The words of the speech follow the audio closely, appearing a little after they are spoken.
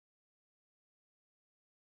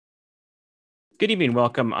Good evening,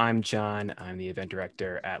 welcome. I'm John. I'm the event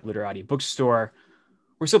director at Literati Bookstore.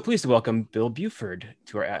 We're so pleased to welcome Bill Buford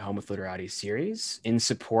to our At Home with Literati series in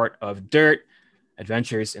support of Dirt,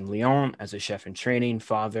 Adventures in Lyon as a chef in training,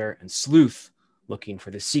 father, and Sleuth, looking for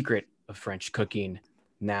the secret of French cooking,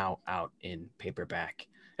 now out in paperback.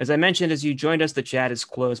 As I mentioned, as you joined us, the chat is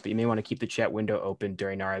closed, but you may want to keep the chat window open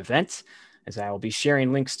during our event, as I will be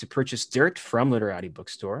sharing links to purchase Dirt from Literati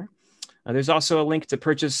Bookstore. There's also a link to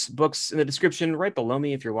purchase books in the description right below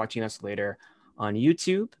me if you're watching us later on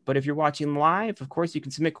YouTube. But if you're watching live, of course, you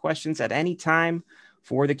can submit questions at any time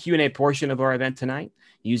for the Q&A portion of our event tonight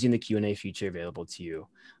using the Q&A feature available to you.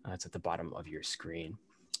 It's at the bottom of your screen.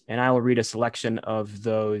 And I will read a selection of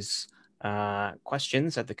those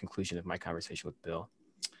questions at the conclusion of my conversation with Bill.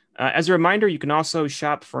 As a reminder, you can also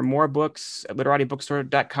shop for more books at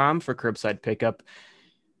literatibookstore.com for curbside pickup.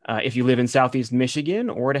 If you live in Southeast Michigan,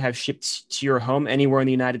 or to have shipped to your home anywhere in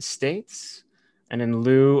the United States. And in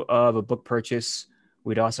lieu of a book purchase,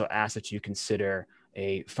 we'd also ask that you consider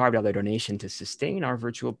a $5 donation to sustain our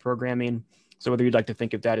virtual programming. So whether you'd like to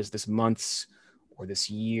think of that as this month's or this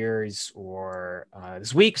year's or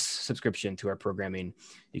this week's subscription to our programming,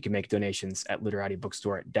 you can make donations at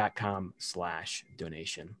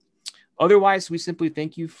literatibookstore.com/donation. Otherwise, we simply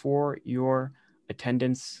thank you for your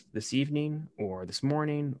attendance this evening or this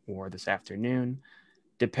morning or this afternoon,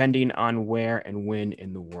 depending on where and when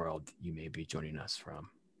in the world you may be joining us from.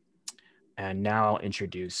 And now I'll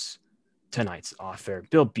introduce tonight's author.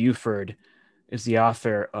 Bill Buford is the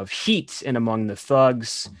author of Heat and Among the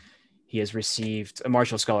Thugs. He has received a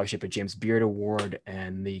Marshall Scholarship, a James Beard Award,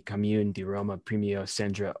 and the Commune di Roma Premio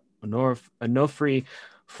Sandra Onofri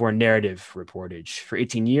for narrative reportage. For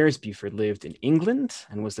 18 years, Buford lived in England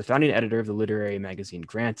and was the founding editor of the literary magazine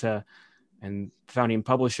Granta and founding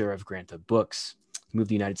publisher of Granta Books. He moved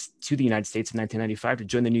to the United States in 1995 to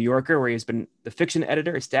join The New Yorker, where he has been the fiction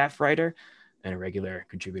editor, a staff writer, and a regular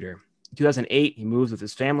contributor. In 2008, he moved with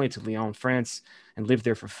his family to Lyon, France, and lived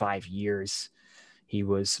there for 5 years. He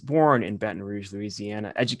was born in Baton Rouge,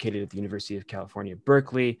 Louisiana, educated at the University of California,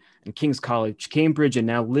 Berkeley, and King's College, Cambridge, and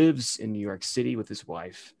now lives in New York City with his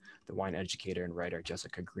wife, the wine educator and writer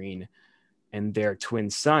Jessica Green, and their twin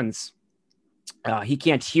sons. He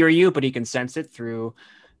can't hear you, but he can sense it through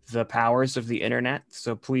the powers of the internet.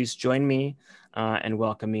 So please join me in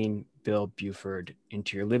welcoming Bill Buford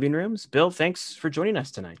into your living rooms. Bill, thanks for joining us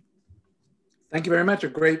tonight. Thank you very much. A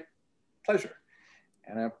great pleasure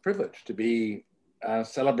and a privilege to be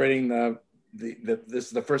celebrating this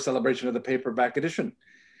is the first celebration of the paperback edition.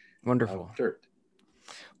 Wonderful. Dirt.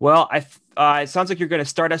 Well, it sounds like you're going to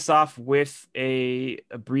start us off with a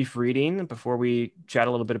brief reading before we chat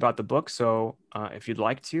a little bit about the book. So if you'd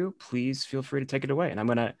like to, please feel free to take it away. And I'm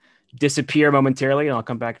going to disappear momentarily, and I'll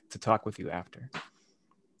come back to talk with you after.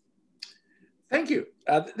 Thank you.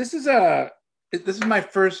 This is my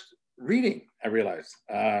first reading, I realize.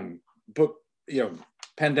 Book,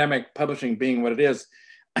 pandemic publishing being what it is.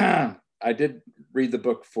 I did read the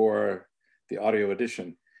book for the audio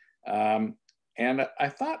edition. And I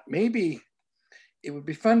thought maybe it would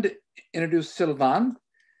be fun to introduce Sylvain.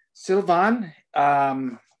 Sylvain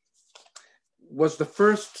was the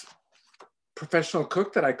first professional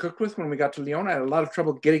cook that I cooked with when we got to Lyon. I had a lot of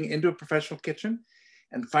trouble getting into a professional kitchen.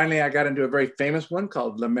 And finally, I got into a very famous one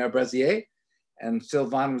called Le Mère Brazier. And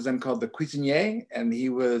Sylvain was then called the cuisinier. And he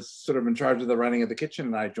was sort of in charge of the running of the kitchen.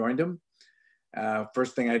 And I joined him.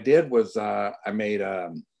 First thing I did was I made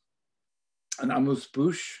an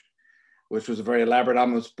amuse-bouche, which was a very elaborate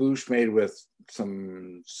amuse-bouche made with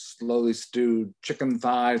some slowly stewed chicken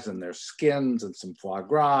thighs and their skins and some foie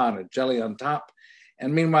gras and a jelly on top.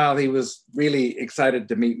 And meanwhile, he was really excited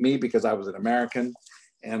to meet me because I was an American.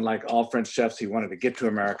 And like all French chefs, he wanted to get to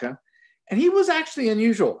America. And he was actually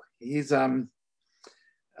unusual. He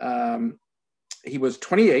was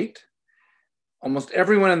 28. Almost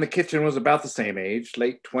everyone in the kitchen was about the same age,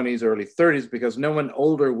 late 20s, early 30s, because no one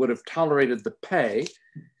older would have tolerated the pay,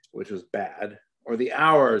 which was bad, or the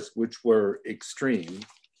hours, which were extreme.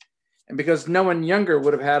 And because no one younger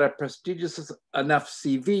would have had a prestigious enough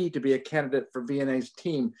CV to be a candidate for V&A's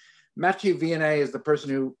team. Mathieu V&A is the person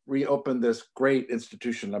who reopened this great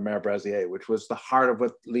institution, La Mère Brazier, which was the heart of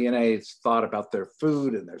what Lyonnais thought about their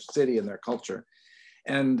food and their city and their culture.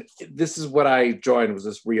 And this is what I joined, was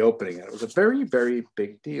this reopening. And it was a very, very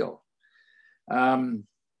big deal. The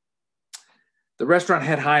restaurant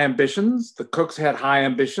had high ambitions. The cooks had high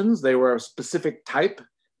ambitions. They were a specific type,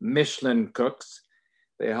 Michelin cooks.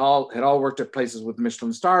 They had all worked at places with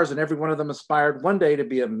Michelin stars, and every one of them aspired one day to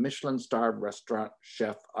be a Michelin-starred restaurant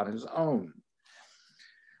chef on his own.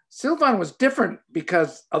 Sylvain was different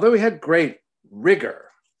because although he had great rigor,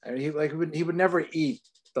 I mean, he would never eat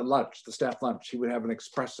the lunch, the staff lunch. He would have an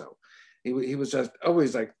espresso. He was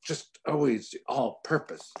just always all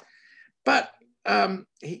purpose. But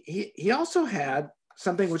he also had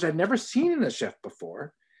something which I'd never seen in a chef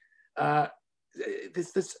before. Uh,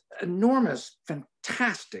 this enormous,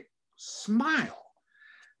 fantastic smile.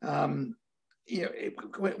 When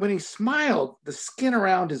he smiled, the skin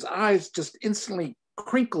around his eyes just instantly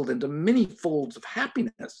crinkled into many folds of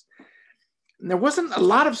happiness. And there wasn't a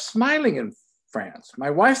lot of smiling in France. My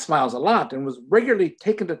wife smiles a lot and was regularly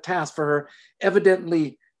taken to task for her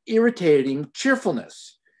evidently irritating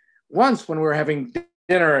cheerfulness. Once, when we were having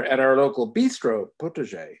dinner at our local bistro,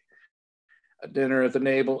 Potager, a dinner at the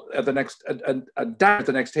table at the next a diner at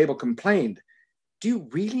the next table complained, "Do you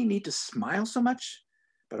really need to smile so much?"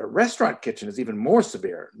 But a restaurant kitchen is even more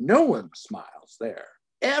severe. No one smiles there,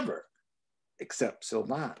 ever, except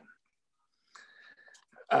Sylvain.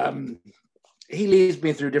 He leads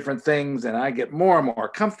me through different things, and I get more and more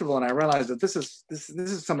comfortable, and I realize that this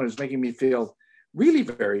is someone who's making me feel really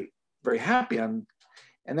very, very happy. And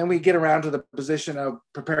then we get around to the position of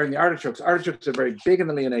preparing the artichokes. Artichokes are very big in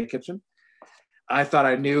the Lyonnais kitchen. I thought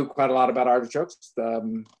I knew quite a lot about artichokes.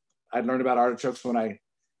 I'd learned about artichokes when I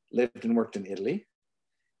lived and worked in Italy.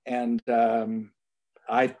 And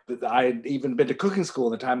I'd even been to cooking school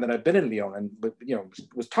in the time that I'd been in Lyon, and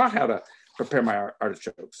was taught how to prepare my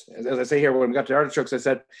artichokes. As I say here, when we got to artichokes, I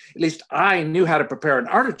said, at least I knew how to prepare an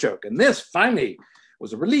artichoke. And this finally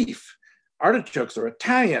was a relief. Artichokes are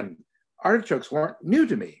Italian. Artichokes weren't new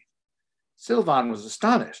to me. Sylvain was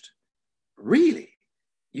astonished. Really?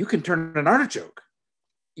 You can turn an artichoke?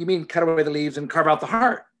 You mean cut away the leaves and carve out the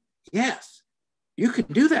heart? Yes, you can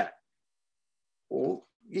do that. Oh,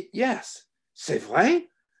 yes. C'est vrai?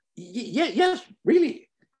 Yes, really.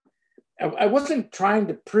 I wasn't trying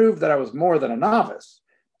to prove that I was more than a novice.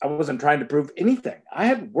 I wasn't trying to prove anything. I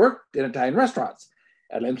had worked in Italian restaurants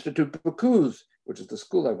at l'Institut Bocuse, which is the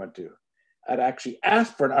school I went to. I'd actually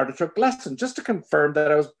asked for an artichoke lesson just to confirm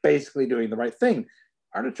that I was basically doing the right thing.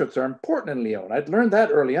 Artichokes are important in Lyon. I'd learned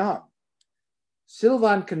that early on.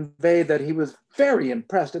 Sylvain conveyed that he was very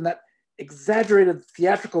impressed in that exaggerated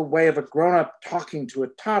theatrical way of a grown-up talking to a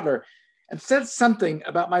toddler, and said something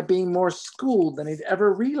about my being more schooled than he'd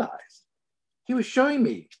ever realized. He was showing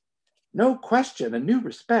me, no question, a new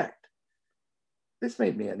respect. This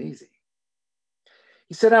made me uneasy.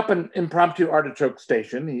 He set up an impromptu artichoke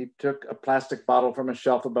station. He took a plastic bottle from a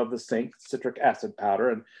shelf above the sink, citric acid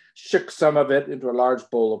powder, and shook some of it into a large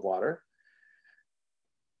bowl of water.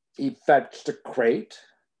 He fetched a crate,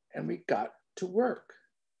 and we got to work.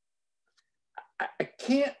 I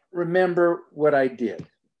can't remember what I did.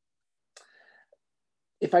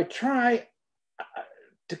 If I try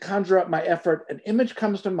to conjure up my effort, an image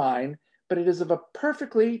comes to mind, but it is of a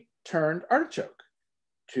perfectly turned artichoke.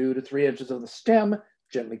 2 to 3 inches of the stem,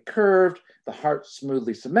 gently curved, the heart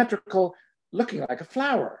smoothly symmetrical, looking like a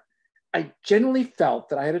flower. I genuinely felt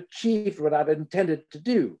that I had achieved what I'd intended to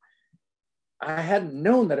do. I hadn't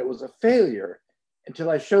known that it was a failure until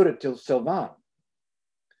I showed it to Sylvain.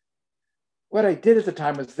 What I did at the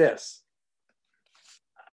time was this.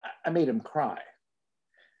 I made him cry.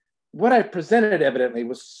 What I presented evidently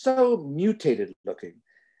was so mutated looking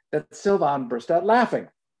that Sylvain burst out laughing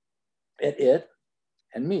at it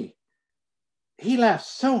and me. He laughed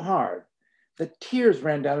so hard that tears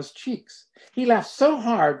ran down his cheeks. He laughed so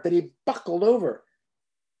hard that he buckled over.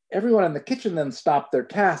 Everyone in the kitchen then stopped their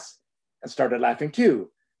tasks and started laughing too,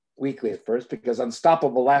 weakly at first, because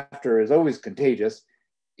unstoppable laughter is always contagious,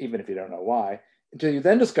 even if you don't know why, until you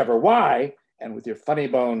then discover why, and with your funny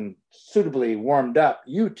bone suitably warmed up,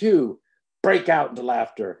 you too break out into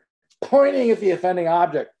laughter, pointing at the offending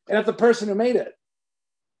object and at the person who made it.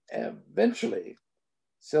 Eventually,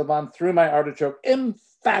 Sylvain threw my artichoke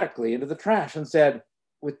emphatically into the trash and said,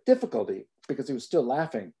 with difficulty, because he was still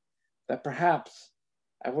laughing, that perhaps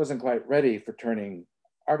I wasn't quite ready for turning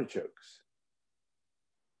artichokes.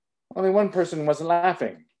 Only one person wasn't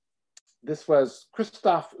laughing. This was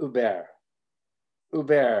Christophe Hubert.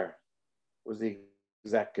 Hubert was the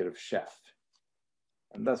executive chef.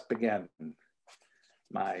 And thus began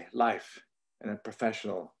my life in a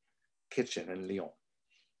professional kitchen in Lyon.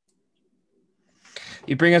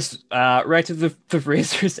 You bring us right to the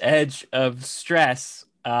razor's edge of stress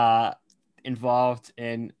involved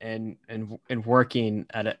in working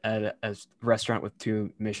at a restaurant with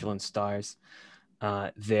 2 Michelin stars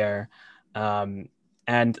there.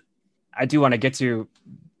 And I do want to get to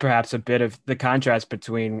perhaps a bit of the contrast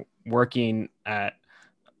between working at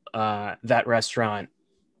that restaurant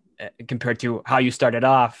compared to how you started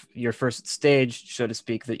off, your first stage, so to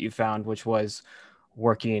speak, that you found, which was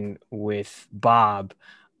working with Bob.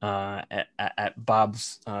 at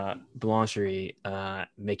Bob's boulangerie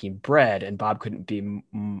making bread, and Bob couldn't be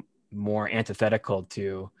more antithetical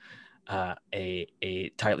to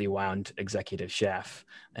a tightly wound executive chef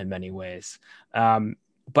in many ways.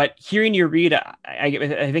 But hearing you read,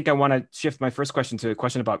 I think I want to shift my first question to a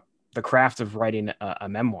question about the craft of writing a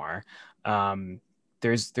memoir.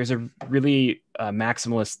 There's a really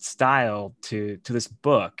maximalist style to this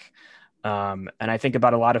book. And I think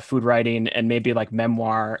about a lot of food writing, and maybe like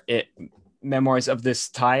memoirs of this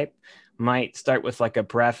type might start with like a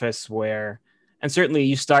preface where, and certainly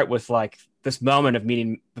you start with like this moment of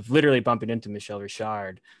literally bumping into Michel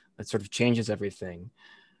Richard that sort of changes everything.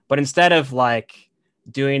 But instead of like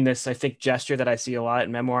doing this, I think, gesture that I see a lot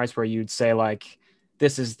in memoirs where you'd say like,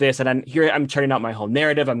 this is this, and I'm charting out my whole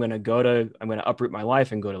narrative. I'm going to uproot my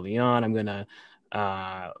life and go to Lyon. I'm going to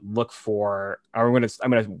I'm going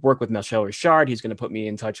to work with Michel Richard. He's going to put me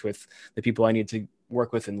in touch with the people I need to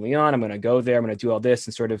work with in Lyon. I'm going to go there. I'm going to do all this,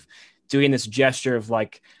 and sort of doing this gesture of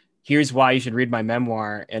like, here's why you should read my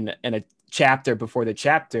memoir, and a chapter before the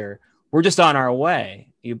chapter, we're just on our way.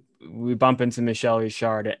 We bump into Michel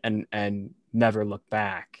Richard and never look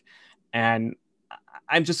back. And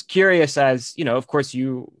I'm just curious, as you know, of course,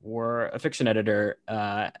 you were a fiction editor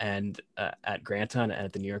and at Granta and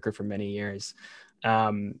at the New Yorker for many years.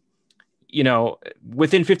 You know,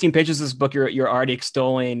 within 15 pages of this book, you're already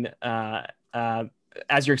extolling,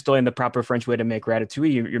 as you're extolling the proper French way to make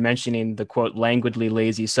ratatouille. You're mentioning the quote, languidly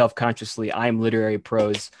lazy, self-consciously, I'm literary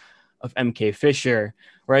prose of M.K. Fisher.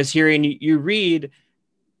 Whereas hearing you read,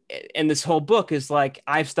 and this whole book is like,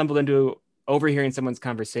 I've stumbled into overhearing someone's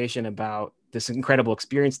conversation about this incredible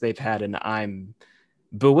experience they've had, and I'm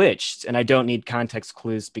bewitched, and I don't need context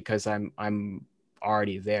clues because I'm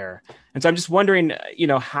already there. And so I'm just wondering, you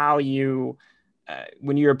know, how you,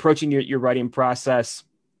 when you're approaching your writing process,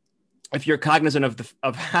 if you're cognizant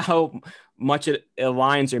of how much it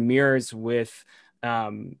aligns or mirrors with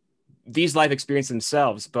these life experiences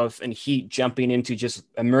themselves, both in Heat, jumping into just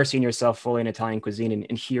immersing yourself fully in Italian cuisine,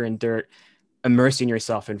 and here in Dirt, immersing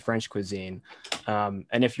yourself in French cuisine. And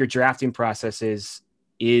if your drafting process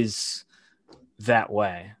is that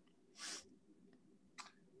way.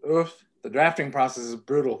 Oof, the drafting process is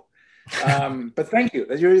brutal. But thank you.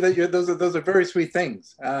 Those are very sweet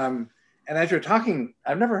things. And as you're talking,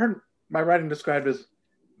 I've never heard my writing described as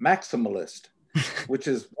maximalist, which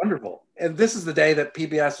is wonderful. And this is the day that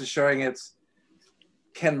PBS is showing its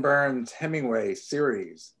Ken Burns Hemingway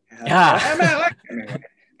series. Yeah. I like Hemingway,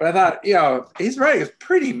 but I thought, you know, his writing is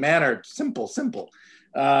pretty mannered, simple.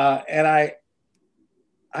 And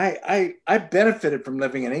I benefited from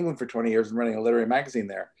living in England for 20 years and running a literary magazine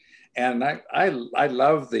there. And I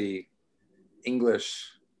love the English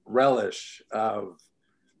relish of,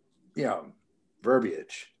 you know,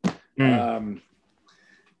 verbiage.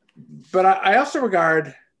 But I also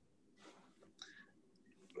regard,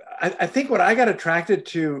 I think what I got attracted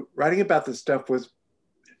to writing about this stuff was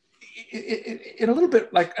in a little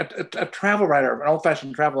bit like a travel writer, an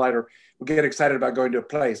old-fashioned travel writer would get excited about going to a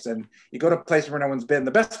place, and you go to a place where no one's been,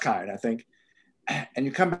 the best kind, I think, and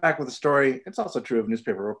you come back with a story. It's also true of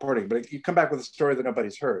newspaper reporting, but you come back with a story that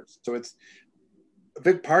nobody's heard. So it's a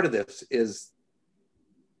big part of this is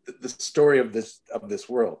the story of this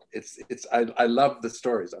world. I love the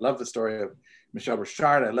stories. I love the story of Michel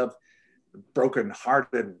Richard. I love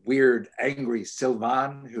broken-hearted, weird, angry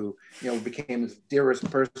Sylvain, who, you know, became his dearest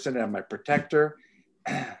person and my protector,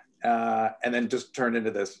 and then just turned into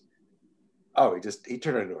this. Oh, he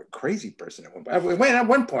turned into a crazy person at one point. At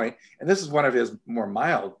one point, and this is one of his more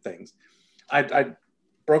mild things, I'd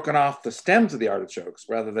broken off the stems of the artichokes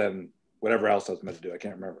rather than whatever else I was meant to do. I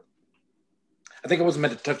can't remember. I think I wasn't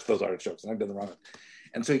meant to touch those artichokes, and I've done the wrong one.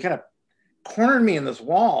 And so he kind of cornered me in this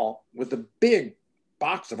wall with a big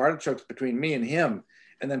box of artichokes between me and him,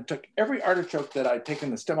 and then took every artichoke that I'd taken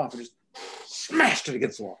the stem off and just smashed it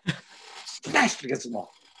against the wall. Smashed it against the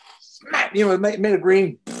wall. You know, it made a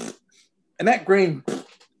green, and that green,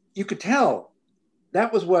 you could tell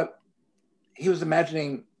that was what he was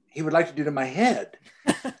imagining he would like to do to my head.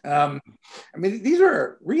 I mean, these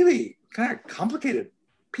are really kind of complicated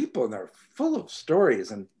people, and they're full of stories.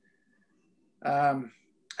 And I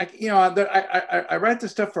write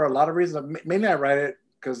this stuff for a lot of reasons. Mainly I write it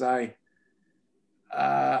because I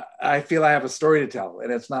feel I have a story to tell,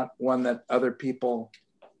 and it's not one that other people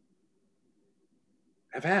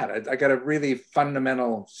have had. I got a really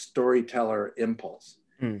fundamental storyteller impulse.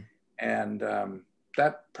 And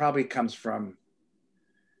that probably comes from,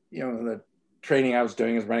 you know, the training I was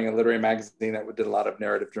doing as running a literary magazine that did a lot of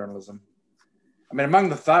narrative journalism. I mean, among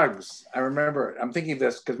the thugs, I'm thinking of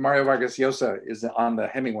this because Mario Vargas Llosa is on the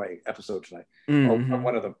Hemingway episode tonight, or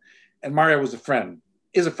one of them. And Mario is a friend,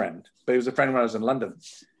 but he was a friend when I was in London.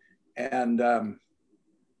 And when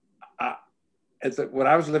I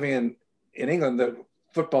was living in England, the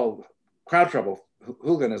football crowd trouble,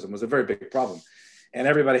 hooliganism was a very big problem. And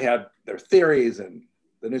everybody had their theories, and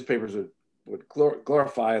the newspapers would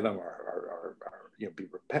glorify them or be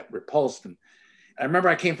repulsed. And I remember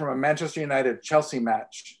I came from a Manchester United Chelsea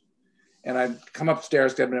match, and I'd come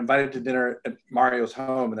upstairs because I'd been invited to dinner at Mario's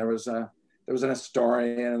home, and there was an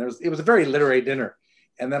historian, and it was a very literary dinner.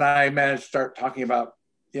 And then I managed to start talking about,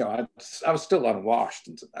 I was still unwashed,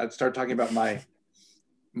 and I'd start talking about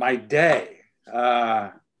my day.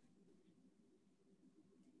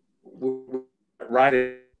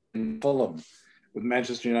 Riding in Fulham with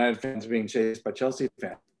Manchester United fans being chased by Chelsea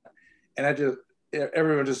fans, and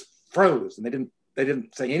everyone just froze, and they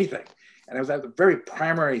didn't say anything. And it was a very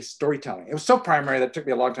primary storytelling. It was so primary that it took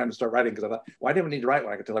me a long time to start writing, because I thought, why didn't we need to write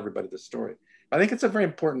when I could tell everybody this story? But I think it's a very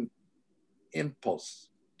important impulse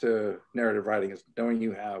to narrative writing, is knowing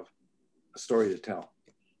you have a story to tell.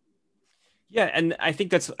 Yeah, and I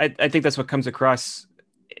think that's what comes across,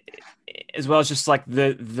 as well as just like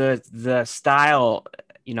the style.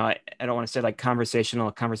 I don't want to say like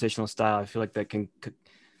conversational style. I feel like that can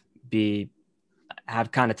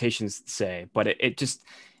have connotations, say, but it just,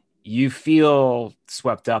 you feel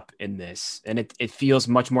swept up in this, and it feels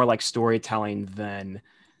much more like storytelling than,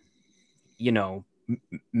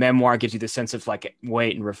 memoir gives you the sense of like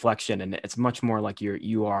weight and reflection, and it's much more like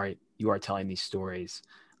you are telling these stories,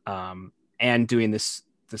 and doing this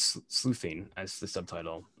sleuthing, as the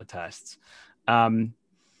subtitle attests.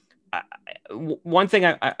 One thing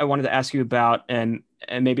I wanted to ask you about, and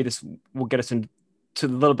maybe this will get us into a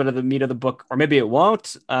little bit of the meat of the book, or maybe it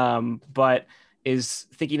won't, but is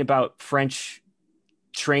thinking about French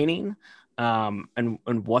training,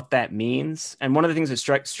 and what that means. And one of the things that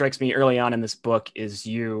strikes me early on in this book is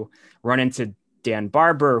you run into Dan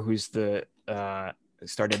Barber, who's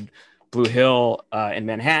started Blue Hill in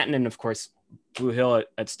Manhattan, and of course Blue Hill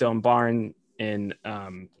at Stone Barn in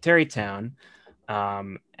Tarrytown.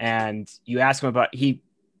 And you ask him about, he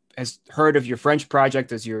has heard of your French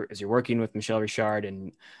project as you're working with Michel Richard,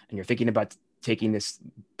 and you're thinking about taking this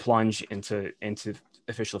plunge into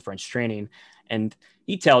official French training. And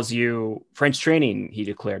he tells you French training, he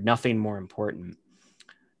declared, nothing more important.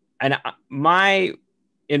 And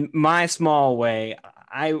in my small way,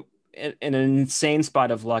 I, in an insane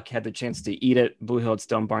spot of luck, had the chance to eat at Blue Hill at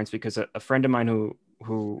Stone Barns, because a friend of mine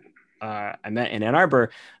who I met in Ann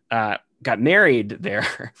Arbor got married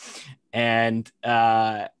there. And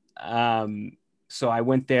so I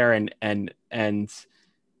went there, and it's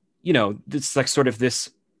like sort of this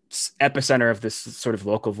epicenter of this sort of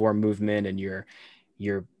locavore movement, and you're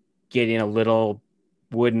getting a little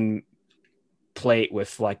wooden plate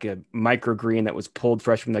with like a microgreen that was pulled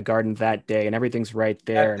fresh from the garden that day, and everything's right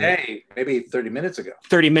there. That day, maybe 30 minutes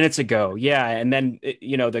ago. Yeah. And then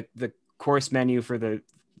the course menu for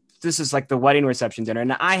this is like the wedding reception dinner,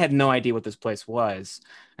 and I had no idea what this place was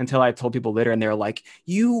until I told people later, and they were like,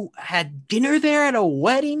 "You had dinner there at a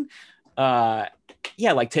wedding?"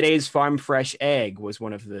 Yeah, like today's farm fresh egg was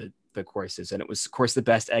one of the courses, and it was, of course, the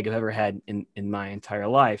best egg I've ever had in my entire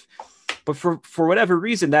life. But for whatever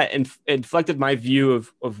reason, that inflected my view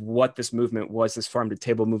of what this movement was, this farm to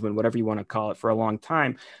table movement, whatever you want to call it, for a long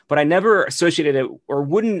time. But I never associated it, or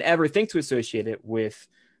wouldn't ever think to associate it with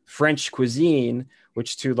French cuisine,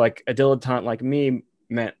 which to like a dilettante like me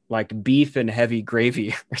meant like beef and heavy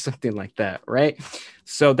gravy or something like that, right?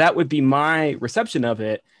 So that would be my reception of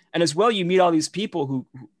it. And as well, you meet all these people who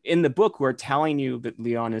in the book, who are telling you that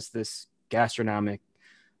Lyon is this gastronomic,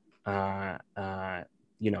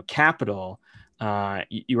 capital.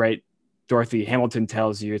 You write, Dorothy Hamilton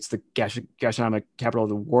tells you it's the gastronomic capital of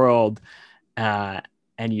the world.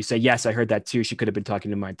 And you say, yes, I heard that too. She could have been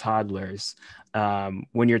talking to my toddlers.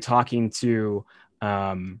 When you're talking to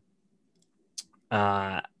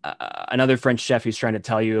another French chef who's trying to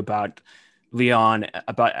tell you about Lyon,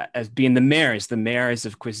 about as being the mares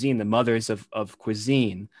of cuisine, the mothers of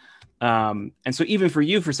cuisine. And so even for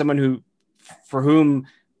you, for someone for whom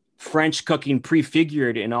French cooking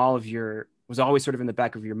prefigured in all of was always sort of in the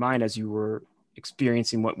back of your mind as you were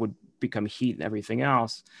experiencing what would become heat and everything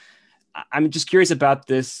else. I'm just curious about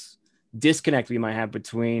this disconnect we might have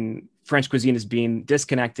between French cuisine as being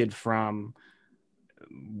disconnected from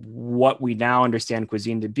what we now understand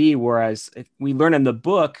cuisine to be. Whereas we learn in the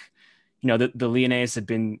book, the Lyonnais have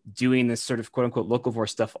been doing this sort of quote unquote locavore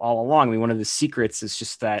stuff all along. I mean, one of the secrets is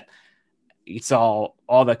just that eats all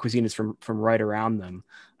that cuisine is from right around them.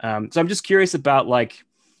 So I'm just curious about like,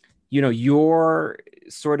 your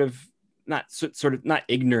sort of not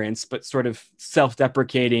ignorance, but sort of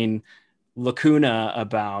self-deprecating lacuna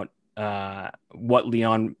about what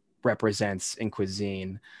Lyon represents in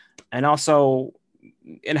cuisine, and also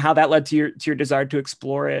and how that led to your desire to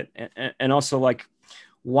explore it, and also like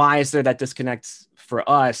why is there that disconnect for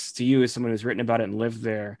us, to you as someone who's written about it and lived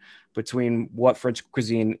there, between what French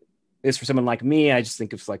cuisine is for someone like me? I just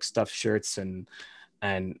think of like stuffed shirts and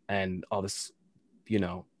all this, you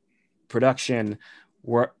know, production,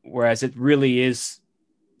 whereas it really is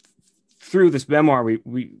through this memoir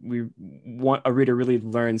we want a reader really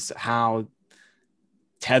learns how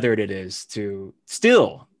tethered it is to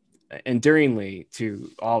still enduringly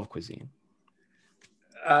to all of cuisine.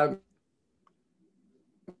 Uh,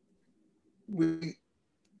 we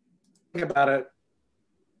think about it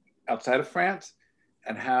outside of France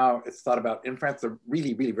and how it's thought about in France. They're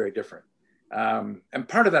really, really very different. And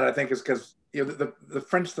part of that, I think, is because the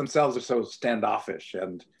French themselves are so standoffish,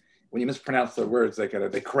 and when you mispronounce their words, they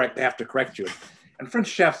have to correct you. And French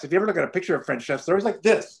chefs, if you ever look at a picture of French chefs, they're always like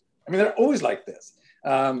this. I mean, they're always like this,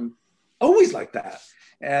 always like that.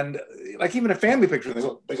 And like even a family picture, they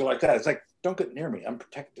go like that. It's like, don't get near me, I'm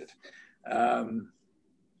protected.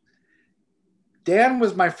 Dan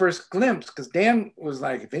was my first glimpse, because Dan was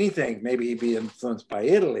like, if anything, maybe he'd be influenced by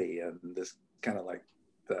Italy and this kind of like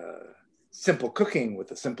the simple cooking with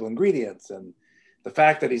the simple ingredients. And the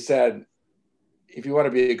fact that he said, if you want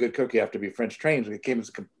to be a good cook, you have to be French trained, it came as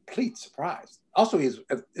a complete surprise. Also,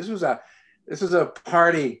 this was a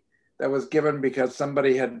party that was given because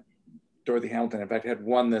somebody had, Dorothy Hamilton, in fact, had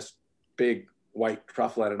won this big white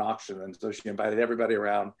truffle at an auction. And so she invited everybody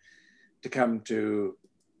around to come to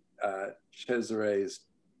Cesare's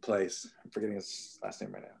place. I'm forgetting his last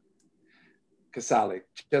name right now. Cesare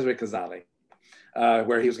Casale,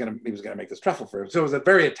 where he was gonna make this truffle for him. So it was a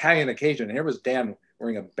very Italian occasion. And here was Dan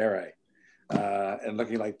wearing a beret and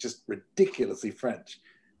looking like just ridiculously French.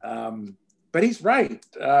 But he's right.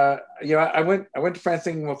 I went to France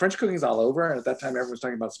thinking, well, French cooking is all over. And at that time, everyone was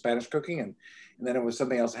talking about Spanish cooking, and then it was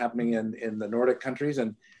something else happening in the Nordic countries.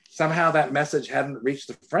 And somehow that message hadn't reached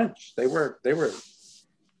the French. They were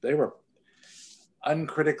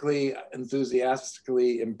uncritically,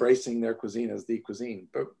 enthusiastically embracing their cuisine as the cuisine.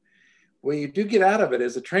 But what you do get out of it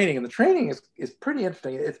is the training, and the training is pretty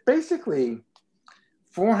interesting. It's basically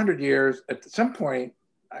 400 years. At some point,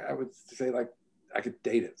 I would say, like, I could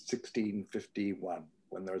date it, 1651,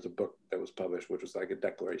 when there was a book that was published, which was like a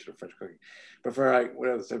declaration of French cooking. But for like,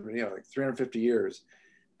 whatever, like 350 years,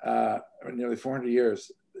 or nearly 400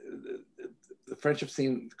 years, the French have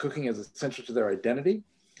seen cooking as essential to their identity.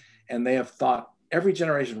 And they have thought every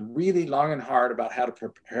generation really long and hard about how to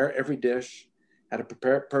prepare every dish, how to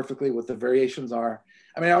prepare it perfectly, what the variations are.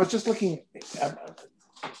 I mean, I was just looking, I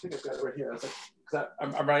think I've got it right here.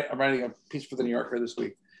 I'm writing a piece for the New Yorker this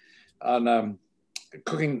week on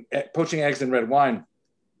poaching eggs in red wine.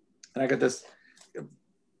 And I got this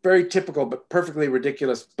very typical but perfectly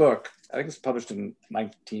ridiculous book. I think it's published in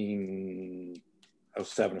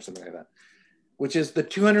 1907 or something like that, which is the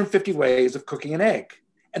 250 ways of cooking an egg.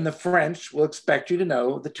 And the French will expect you to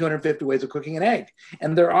know the 250 ways of cooking an egg.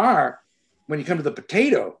 And there are, when you come to the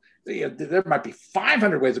potato, there might be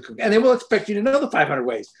 500 ways of cooking, and they will expect you to know the 500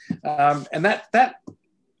 ways. And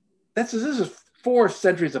this is 4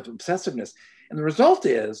 centuries of obsessiveness. And the result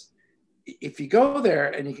is, if you go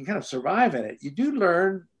there and you can kind of survive in it, you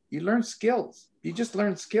learn skills. You just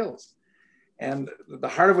learn skills. And the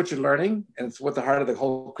heart of what you're learning, and it's what the heart of the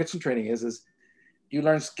whole kitchen training is you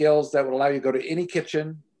learn skills that will allow you to go to any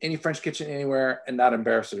kitchen, any French kitchen anywhere, and not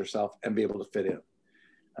embarrass yourself and be able to fit in.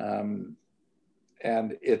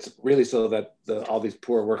 And it's really so that all these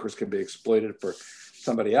poor workers can be exploited for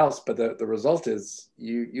somebody else. But the result is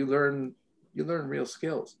you learn real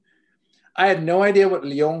skills. I had no idea what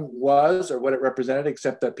Lyon was or what it represented,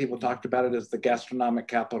 except that people talked about it as the gastronomic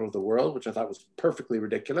capital of the world, which I thought was perfectly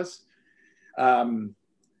ridiculous. But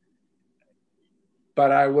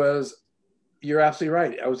you're absolutely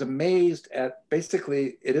right. I was amazed at,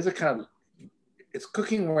 basically, it's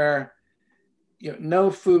cooking where,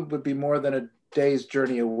 no food would be more than a day's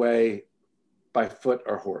journey away by foot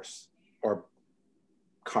or horse or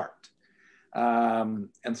cart. And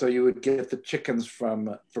so you would get the chickens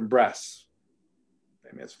from Brest.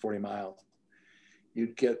 I mean, it's 40 miles.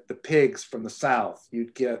 You'd get the pigs from the south.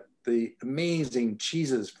 You'd get the amazing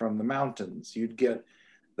cheeses from the mountains. You'd get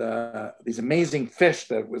these amazing fish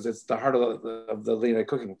it's the heart of the Lyon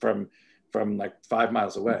cooking from like 5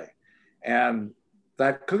 miles away. And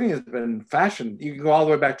that cooking has been fashioned. You can go all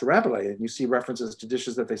the way back to Rabelais, and you see references to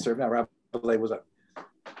dishes that they serve now. Rabelais was a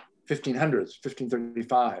 1500s,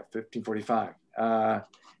 1535, 1545.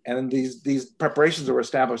 And these preparations were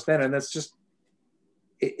established then. And that's just,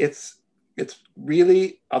 it's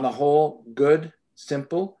really, on the whole, good,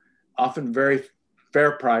 simple, often very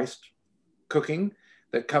fair priced cooking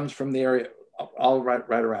that comes from the area all right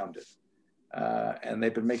around it. And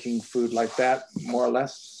they've been making food like that more or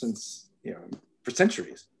less since, for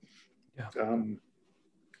centuries. Yeah.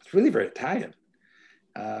 It's really very Italian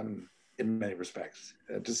in many respects.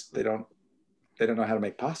 They don't know how to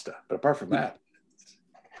make pasta. But apart from that,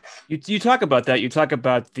 you talk about that. You talk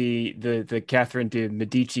about the Catherine de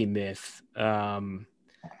Medici myth.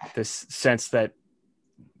 This sense that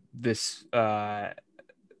this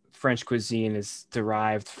French cuisine is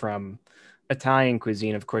derived from Italian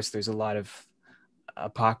cuisine. Of course, there's a lot of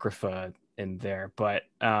apocrypha in there, but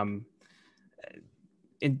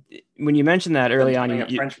when you mentioned that early on,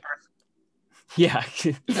 French person, yeah,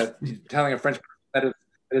 telling a French person that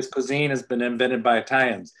his cuisine has been invented by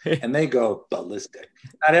Italians, and they go ballistic.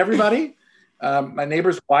 Not everybody. My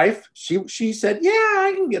neighbor's wife, she said, "Yeah,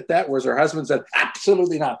 I can get that." Whereas her husband said,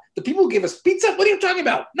 "Absolutely not. The people who give us pizza, what are you talking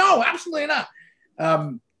about? No, absolutely not."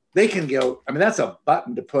 They can go. I mean, that's a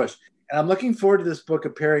button to push. And I'm looking forward to this book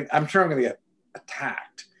appearing. I'm sure I'm going to get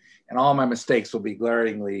attacked, and all my mistakes will be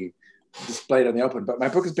glaringly displayed on the open. But my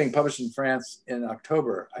book is being published in France in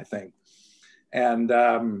October, I think, and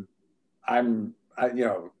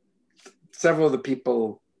several of the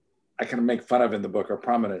people I kind of make fun of in the book are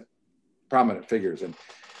prominent figures, and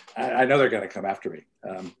I know they're going to come after me.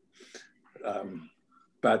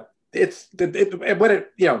 But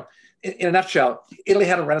in a nutshell, Italy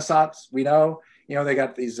had a Renaissance. We know, they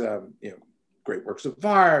got these, great works of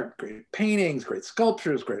art, great paintings, great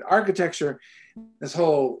sculptures, great architecture. This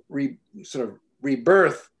whole sort of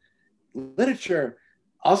rebirth literature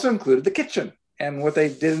also included the kitchen. And what they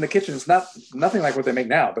did in the kitchen is nothing like what they make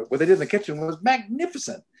now, but what they did in the kitchen was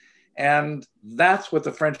magnificent. And that's what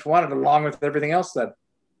the French wanted, along with everything else that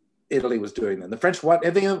Italy was doing then. The French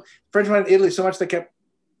wanted Italy so much they kept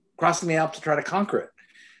crossing the Alps to try to conquer it.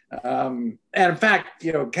 And in fact,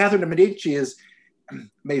 Catherine de Medici is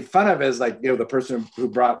made fun of as the person who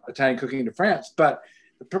brought Italian cooking to France. But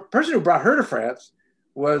the person who brought her to France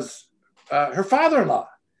was her father-in-law,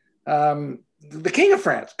 the King of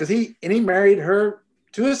France, because he married her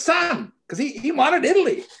to his son because he wanted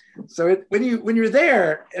Italy. So when you're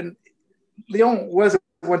there, and Lyon was at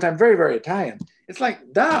one time very, very Italian, it's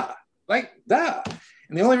like duh. And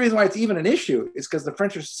the only reason why it's even an issue is because the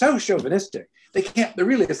French are so chauvinistic.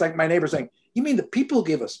 It's like my neighbor saying, "You mean the people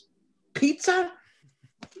give us pizza?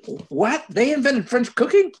 What? They invented French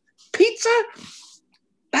cooking? Pizza?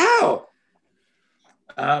 How?"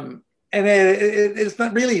 And it's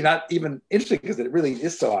not even interesting because it really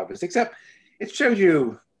is so obvious, except it shows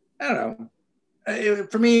you, I don't know.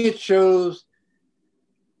 For me, it shows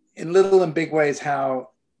in little and big ways how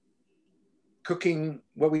cooking,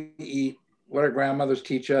 what we eat, what our grandmothers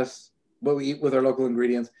teach us, what we eat with our local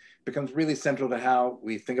ingredients, becomes really central to how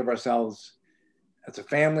we think of ourselves as a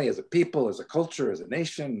family, as a people, as a culture, as a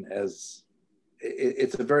nation.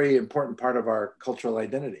 It's a very important part of our cultural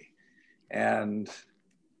identity, and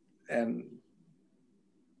that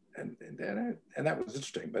was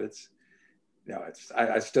interesting. But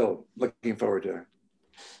I still looking forward to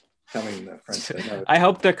telling the French. I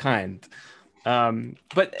hope they're kind.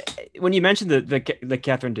 But when you mentioned the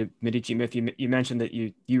Catherine de Medici myth, you mentioned that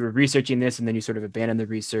you were researching this and then you sort of abandoned the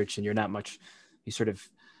research and you sort of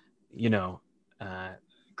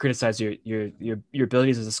criticize your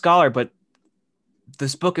abilities as a scholar. But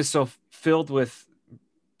this book is so filled with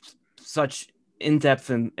such in-depth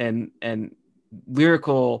and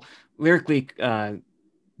lyrically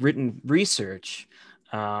written research,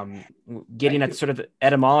 getting at sort of the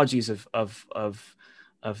etymologies of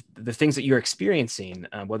the things that you're experiencing,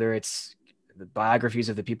 whether it's the biographies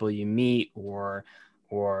of the people you meet or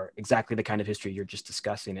exactly the kind of history you're just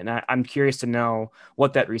discussing. And I'm curious to know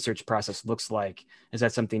what that research process looks like. Is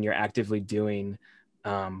that something you're actively doing?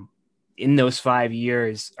 In those 5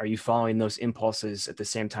 years, are you following those impulses at the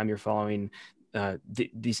same time you're following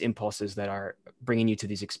these impulses that are bringing you to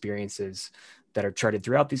these experiences that are charted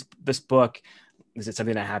throughout this book? Is it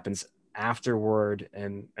something that happens afterward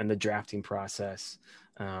and the drafting process?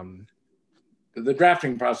 The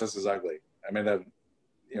drafting process is ugly. I mean,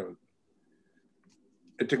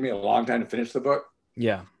 it took me a long time to finish the book.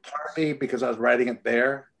 Yeah. Partly because I was writing it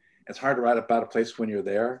there. It's hard to write about a place when you're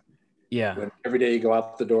there. Yeah. When every day you go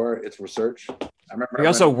out the door, it's research. I remember you're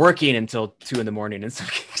also working until 2 a.m. in some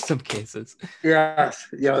cases. some cases. Yes,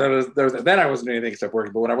 then I wasn't doing anything except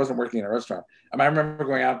working. But when I wasn't working in a restaurant, I remember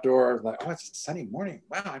going outdoors, like, oh, it's a sunny morning.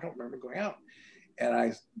 Wow, I don't remember going out. And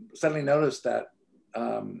I suddenly noticed that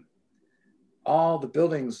all the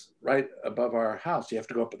buildings right above our house, you have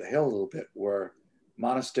to go up the hill a little bit, were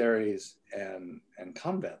monasteries and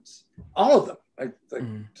convents. All of them, like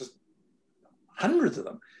just hundreds of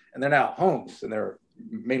them. And they're now homes, and they're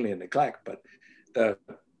mainly in neglect. But they're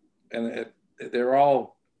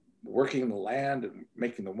all working the land and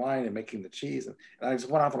making the wine and making the cheese. And I just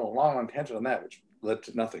went off on a long tangent on that, which led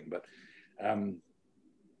to nothing. But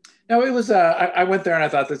no, it was, I went there and I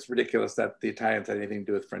thought, that's ridiculous that the Italians had anything to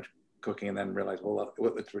do with French cooking, and then realized, well,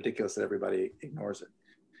 it's ridiculous that everybody ignores it.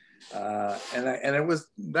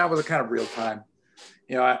 That was a kind of real time.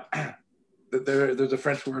 There's a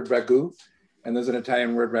French word ragout, and there's an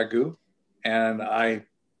Italian word ragout. And I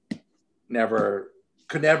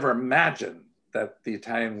could never imagine that the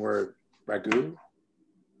Italian word ragout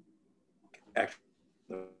actually,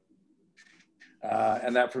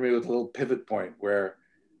 and that for me was a little pivot point where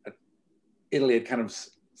Italy had kind of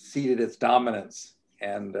ceded its dominance,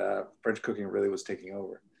 and French cooking really was taking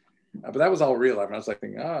over. But that was all real. I was like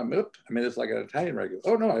thinking, it's like an Italian ragout.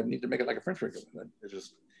 Oh no, I need to make it like a French ragout. And then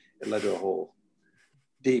it led to a whole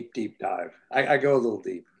deep dive. I go a little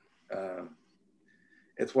deep.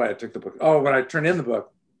 It's why I took the book. Oh, when I turned in the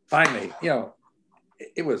book, finally,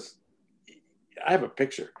 it was, I have a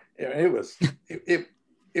picture. It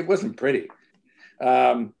wasn't pretty.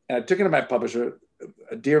 And I took it to my publisher,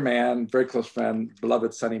 a dear man, very close friend,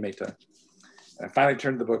 beloved Sonny Mehta. And I finally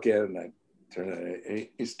turned the book in, and I turned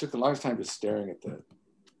it. He took the longest time just staring at the.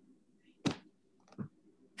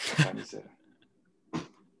 And he said,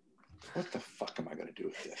 "What the fuck am I going to do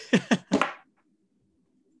with this?"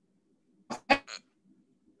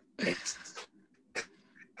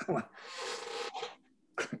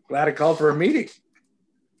 Glad I called for a meeting.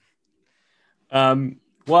 Well,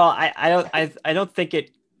 I don't think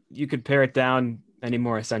you could pare it down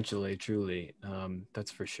anymore, essentially, truly.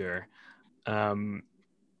 That's for sure.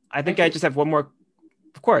 I think I just have one more,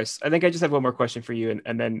 of course. I think I just have one more question for you,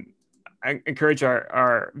 and then I encourage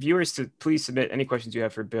our viewers to please submit any questions you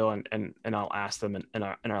have for Bill, and I'll ask them in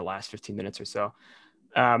our last 15 minutes or so.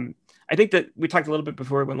 I think that we talked a little bit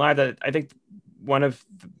before we went live that I think one of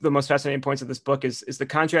the most fascinating points of this book is the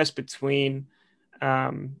contrast between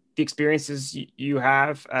the experiences you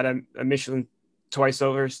have at a Michelin twice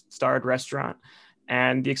over starred restaurant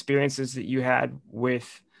and the experiences that you had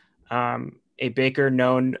with a baker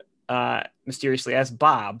known mysteriously as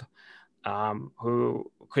Bob,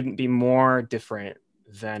 who couldn't be more different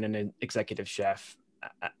than an executive chef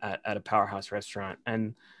at a powerhouse restaurant.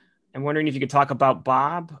 And I'm wondering if you could talk about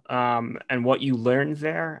Bob and what you learned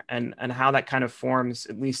there, and how that kind of forms,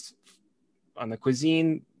 at least on the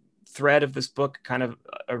cuisine thread of this book, kind of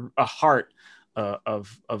a heart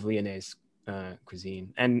of Lyonnais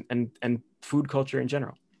cuisine and food culture in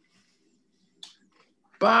general.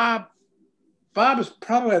 Bob is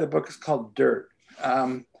probably why the book is called Dirt.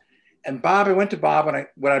 And Bob, I went to Bob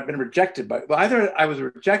when I'd been rejected by, well, either I was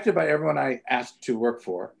rejected by everyone I asked to work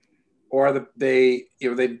for, or they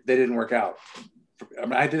didn't work out. I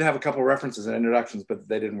mean, I did have a couple of references and introductions, but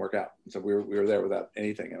they didn't work out. So we were there without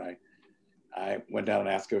anything. And I went down and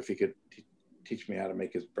asked him if he could teach me how to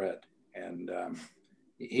make his bread. And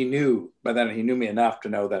he knew me enough to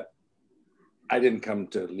know that I didn't come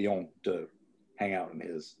to Lyon to hang out in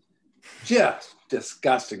his just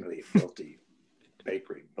disgustingly filthy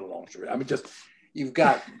bakery, boulangerie. I mean, just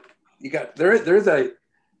there's a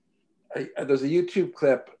YouTube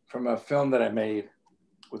clip from a film that I made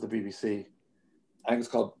with the BBC. I think it's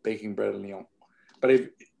called Baking Bread in Lyon. But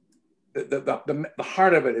the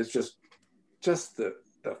heart of it is just the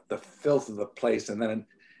filth of the place, and then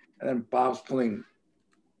Bob's pulling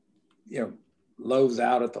loaves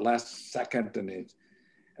out at the last second, and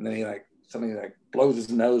then he something blows his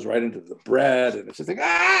nose right into the bread, and it's just like,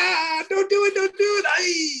 don't do it.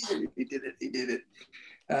 Aye! He did it.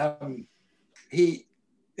 He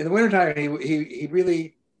in the wintertime, he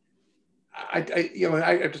really, I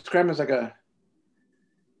describe him as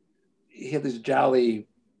he had this jolly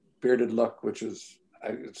bearded look, which was,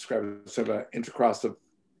 I describe as sort of a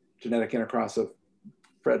genetic intercross of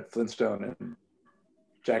Fred Flintstone and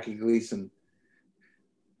Jackie Gleason.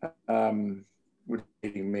 Would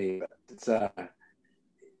be me. It's and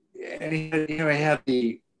he had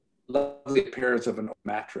the lovely appearance of an old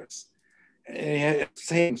mattress. And he had the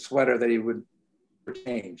same sweater that he would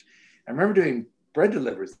change. I remember doing bread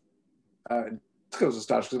deliveries. I was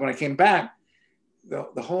astonished because when I came back,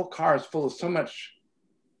 the whole car is full of so much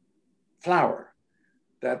flour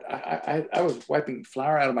that I was wiping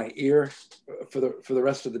flour out of my ear for the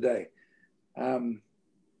rest of the day.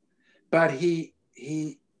 But he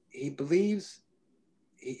believes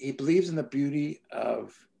in the beauty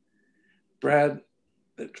of bread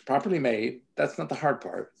that's properly made. That's not the hard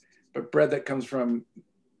part, but bread that comes from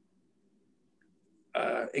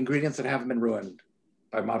ingredients that haven't been ruined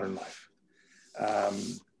by modern life.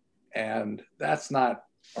 And that's not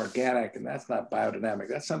organic, and that's not biodynamic.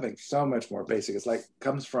 That's something so much more basic. It's like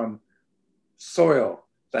comes from soil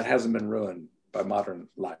that hasn't been ruined by modern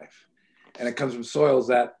life. And it comes from soils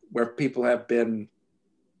where people have been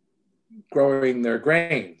growing their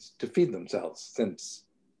grains to feed themselves since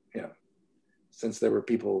there were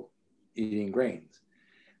people eating grains.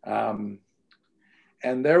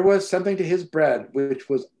 And there was something to his bread which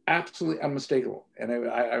was absolutely unmistakable. And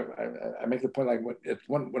I make the point, like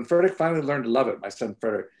when Frederick finally learned to love it, my son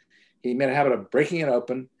Frederick, he made a habit of breaking it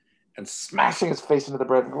open and smashing his face into the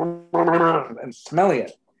bread and smelling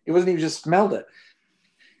it. It wasn't even just smelled it.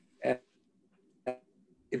 And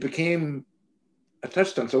it became a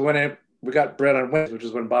touchstone. So when we got bread on Wednesday, which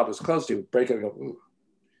is when Bob was close, he would break it and go, ooh,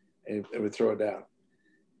 and it would throw it down.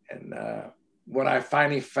 And when I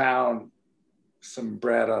finally found some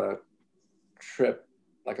bread on a trip,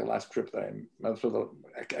 like a last trip that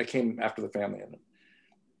I came after the family and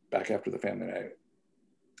back after the family, and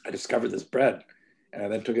I discovered this bread, and I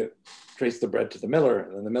then traced the bread to the miller,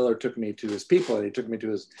 and then the miller took me to his people, and he took me to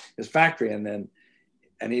his factory, and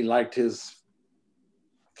he liked his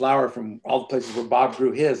flour from all the places where Bob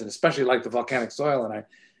grew his, and especially liked the volcanic soil,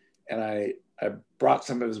 and I brought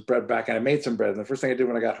some of his bread back, and I made some bread, and the first thing I did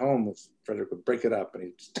when I got home was Frederick would break it up, and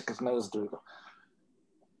he'd stick his nose through it.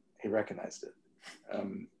 He recognized it.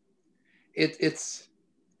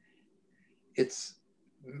 It's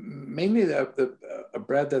mainly a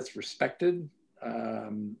bread that's respected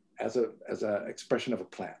as a expression of a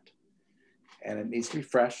plant, and it needs to be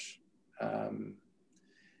fresh, and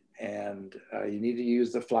you need to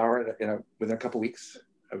use the flour within a couple weeks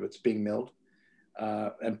of its being milled,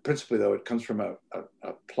 and principally though it comes from a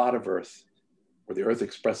plot of earth where the earth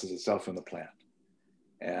expresses itself in the plant,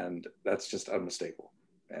 and that's just unmistakable.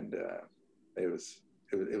 And it was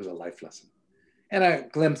a life lesson, and a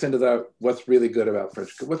glimpse into what's really good about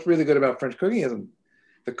French cooking isn't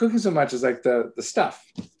the cooking so much as like the stuff,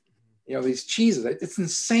 these cheeses. It's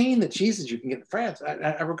insane the cheeses you can get in France.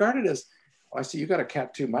 I regard it as, oh, I see you got a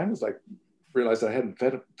cat too. Mine was like, realized I hadn't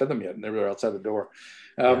fed them yet, and they were outside the door.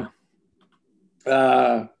 There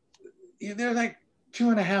are like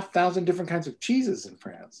 2,500 different kinds of cheeses in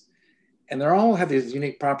France. And they all have these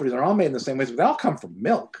unique properties. They're all made in the same ways, but they all come from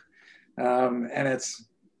milk. And it's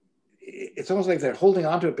almost like they're holding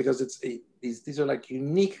on to it because these are like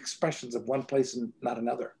unique expressions of one place and not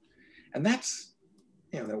another. And that's,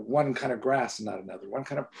 one kind of grass and not another, one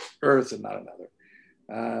kind of earth and not another.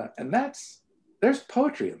 And there's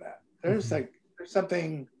poetry in that. There's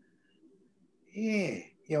something,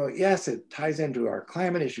 yes, it ties into our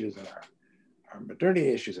climate issues and our modernity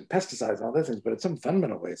issues and pesticides and all those things, but in some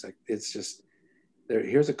fundamental ways, like it's just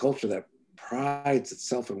here's a culture that prides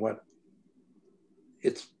itself in what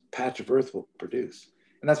its patch of earth will produce,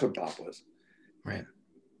 and that's what Bob was. Right.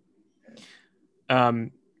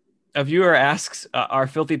 A viewer asks, are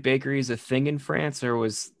filthy bakeries a thing in France, or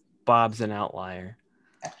was Bob's an outlier?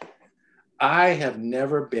 I have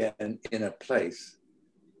never been in a place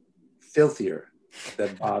filthier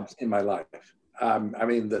than Bob's in my life. I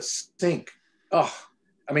mean, the sink. Oh,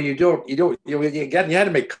 I mean, you had to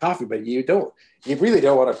make coffee, but you really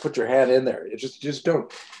don't want to put your hand in there. You just don't.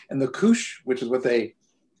 And the couche, which is what they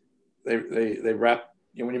wrap,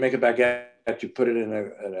 when you make a baguette, you put it in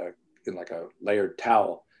like a layered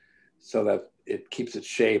towel so that it keeps its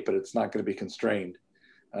shape, but it's not going to be constrained.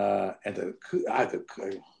 And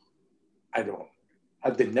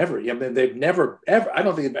they've never ever, I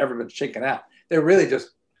don't think they've ever been shaken out. They're really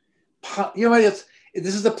just,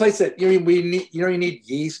 this is the place that you need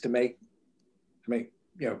yeast to make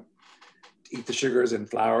eat the sugars in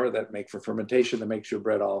flour that make for fermentation that makes your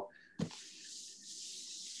bread all.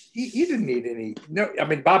 He didn't need any. No, I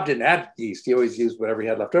mean Bob didn't add yeast. He always used whatever he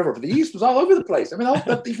had left over. But the yeast was all over the place. I mean,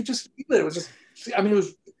 you could just feel it. It was just. I mean, it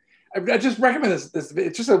was. I just recommend this.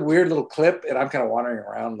 It's just a weird little clip, and I'm kind of wandering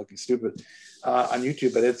around looking stupid on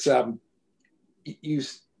YouTube. But it's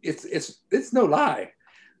no lie.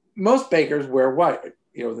 Most bakers wear white.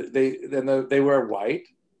 They wear white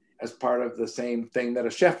as part of the same thing that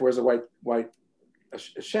a chef wears a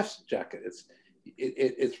chef's jacket.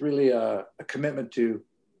 It's really a commitment to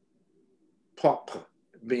propre,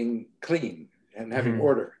 being clean and having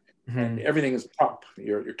order, and everything is propre.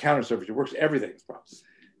 Your counter service, your works, everything is propre.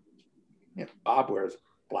 Bob wears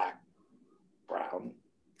black, brown.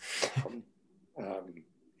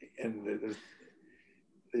 And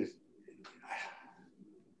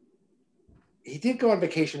he did go on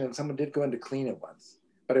vacation, and someone did go in to clean it once.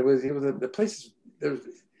 But the place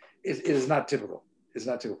is not typical. It's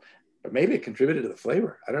not typical, but maybe it contributed to the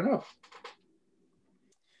flavor. I don't know.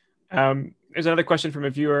 There's another question from a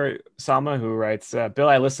viewer, Salma, who writes, Bill,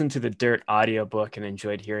 I listened to the Dirt audiobook and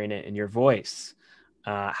enjoyed hearing it in your voice.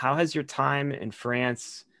 How has your time in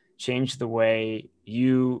France changed the way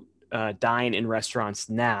you dine in restaurants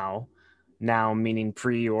now meaning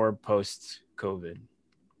pre or post COVID?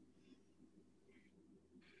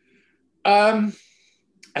 I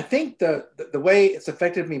think the way it's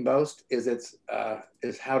affected me most is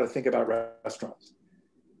how to think about restaurants,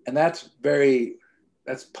 and that's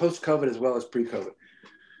post-COVID as well as pre-COVID.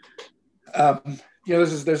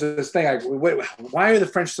 There's this thing like, why are the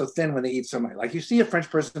French so thin when they eat so much? Like, you see a French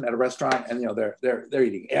person at a restaurant, and they're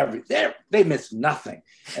eating they miss nothing,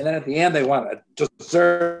 and then at the end they want a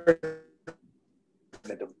dessert.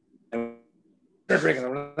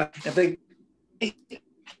 If they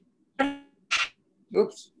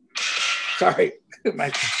oops, sorry, my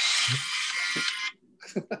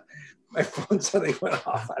phone suddenly went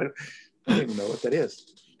off. I don't even know what that is.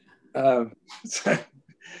 But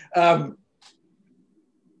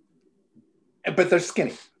they're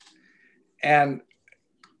skinny. And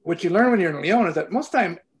what you learn when you're in Lyon is that most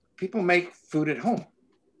time people make food at home.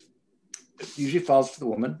 It usually falls to the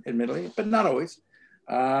woman, admittedly, but not always.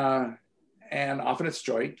 And often it's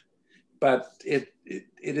joint, but it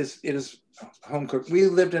is home cooked. We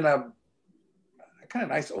lived in a kind of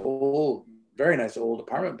very nice old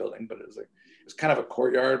apartment building, but it was kind of a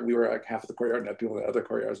courtyard. We were like half of the courtyard, and had people in the other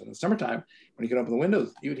courtyards. In the summertime, when you could open the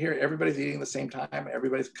windows, you would hear everybody's eating at the same time.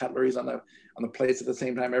 Everybody's cutlery's on the plates at the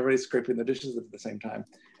same time. Everybody's scraping the dishes at the same time,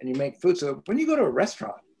 and you make food. So when you go to a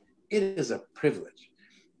restaurant, it is a privilege.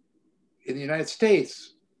 In the United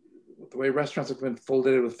States, the way restaurants have been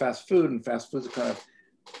folded in with fast food, and fast foods have kind of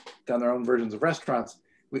done their own versions of restaurants,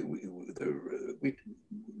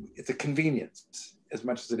 it's a convenience as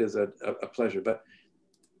much as it is a pleasure. But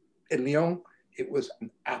in Lyon, it was an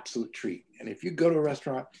absolute treat. And if you go to a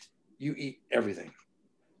restaurant, you eat everything.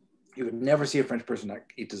 You would never see a French person not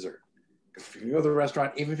eat dessert. If you go to the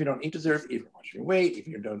restaurant, even if you don't eat dessert, even if you're watching your weight,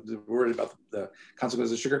 even if you don't worry about the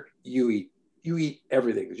consequences of sugar, you eat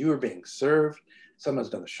everything because you are being served. Someone's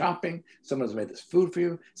done the shopping. Someone's made this food for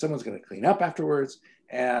you. Someone's going to clean up afterwards.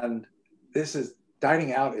 And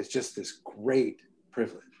dining out is just this great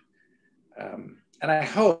privilege. And I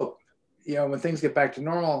hope, when things get back to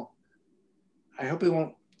normal, I hope we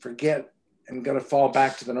won't forget and going to fall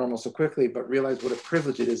back to the normal so quickly, but realize what a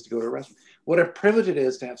privilege it is to go to a restaurant. What a privilege it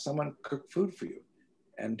is to have someone cook food for you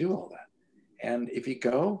and do all that. And if you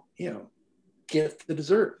go, get the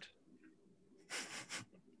dessert.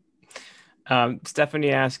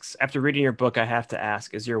 Stephanie asks, after reading your book, I have to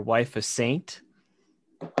ask, is your wife a saint?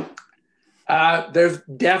 There's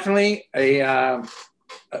definitely a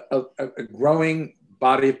growing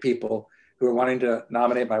body of people who are wanting to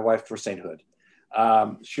nominate my wife for sainthood.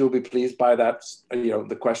 She will be pleased by that,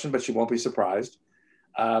 the question, but she won't be surprised.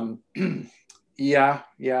 Yeah.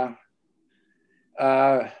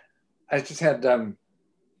 I just had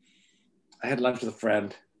I had lunch with a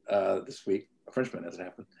friend this week, a Frenchman, as it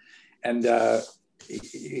happened, and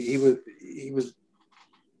he was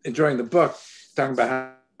enjoying the book, talking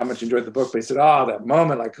about how much he enjoyed the book. But he said, "Oh, that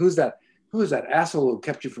moment! Like, who is that asshole who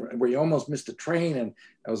kept you from where you almost missed the train?" And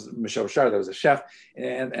that was Michel Richard. That was a chef.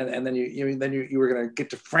 And then you were going to get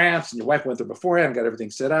to France, and your wife went there beforehand and got everything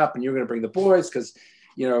set up, and you were going to bring the boys because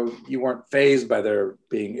you weren't fazed by their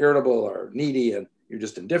being irritable or needy, and you're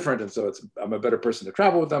just indifferent. And so I'm a better person to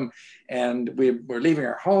travel with them. And we're leaving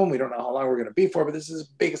our home. We don't know how long we're going to be for, but this is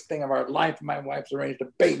the biggest thing of our life. My wife's arranged a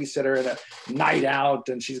babysitter and a night out,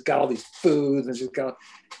 and she's got all these foods,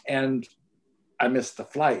 and I missed the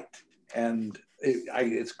flight. And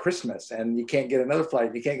it's Christmas, and you can't get another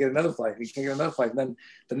flight. And then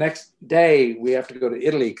the next day we have to go to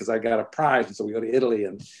Italy because I got a prize, and so we go to Italy,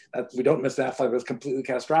 and we don't miss that flight. It was completely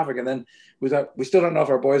catastrophic. And then we still don't know if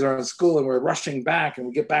our boys are in school, and we're rushing back, and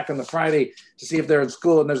we get back on the Friday to see if they're in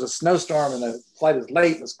school, and there's a snowstorm, and the flight is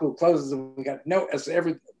late, and the school closes, and we got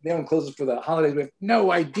everyone closes for the holidays. We have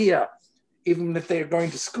no idea, even if they are going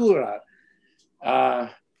to school or not.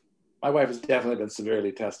 My wife has definitely been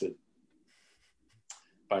severely tested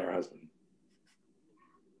by her husband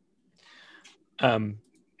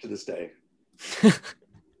to this day. Well,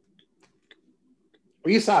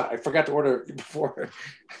 you saw it. I forgot to order before.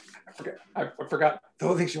 I forgot. The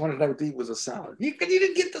only thing she wanted to eat was a salad. You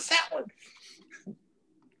didn't get the salad.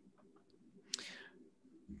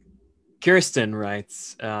 Kirsten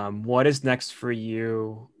writes, what is next for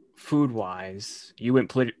you food wise? You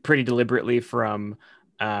went pretty deliberately from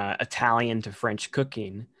Italian to French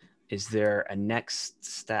cooking. Is there a next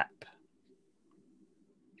step?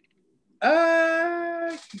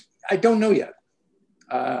 I don't know yet.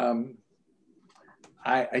 Um,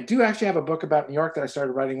 I do actually have a book about New York that I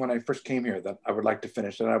started writing when I first came here that I would like to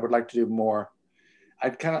finish, and I would like to do more.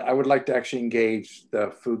 I would like to actually engage the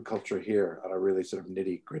food culture here on a really sort of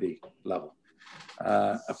nitty gritty level.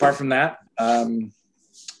 Apart from that, I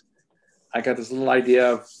got this little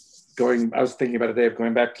idea of going. I was thinking about a day of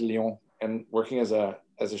going back to Lyon and working as a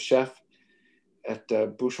chef at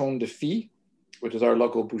Bouchon de Filles, which is our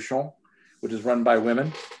local bouchon, which is run by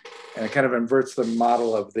women, and it kind of inverts the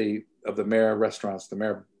model of the Mare restaurants, the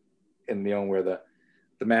Mare in Lyon, where the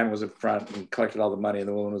man was in front and collected all the money, and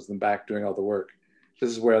the woman was in the back doing all the work. This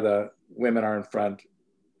is where the women are in front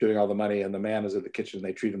doing all the money, and the man is in the kitchen. And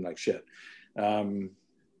they treat him like shit.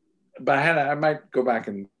 But I might go back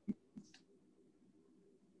and.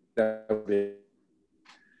 But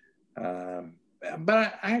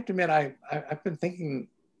I have to admit, I've been thinking.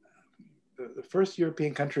 The first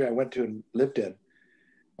European country I went to and lived in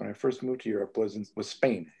when I first moved to Europe was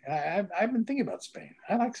Spain. I've been thinking about Spain.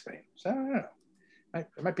 I like Spain, so I don't know. There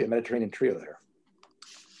might be a Mediterranean trio there.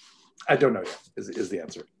 I don't know yet. Is the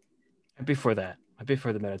answer? Before that,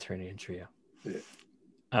 before the Mediterranean trio.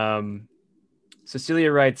 Yeah.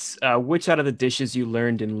 Cecilia writes, which out of the dishes you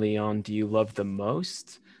learned in Lyon do you love the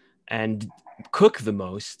most and cook the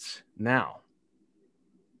most now?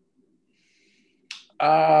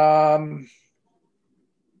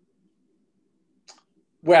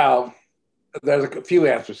 Well, there's a few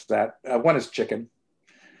answers to that. One is chicken.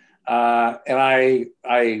 And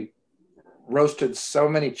I roasted so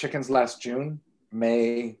many chickens last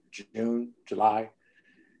May, June, July,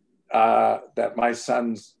 that my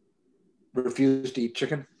sons refused to eat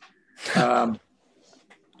chicken. I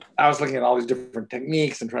was looking at all these different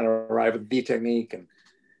techniques and trying to arrive at the technique.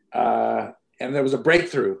 And there was a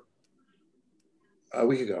breakthrough a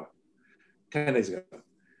week ago, 10 days ago,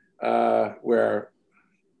 where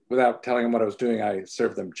without telling them what I was doing, I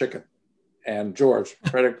served them chicken. And George,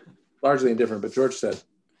 largely indifferent, but George said,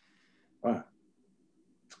 wow,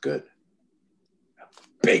 it's good.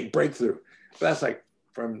 Big breakthrough. But that's like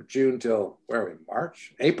from June till, where are we,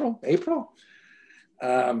 March? April?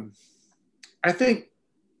 I think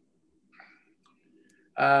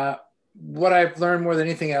what I've learned more than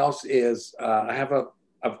anything else is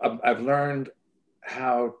I've learned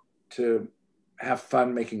how to have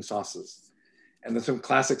fun making sauces. And there's some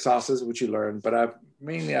classic sauces which you learn, but I've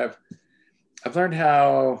learned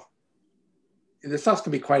how the sauce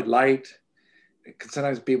can be quite light. It can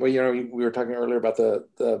sometimes be, well, we were talking earlier about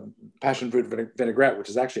the passion fruit vinaigrette, which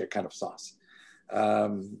is actually a kind of sauce.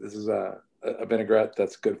 This is a vinaigrette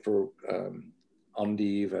that's good for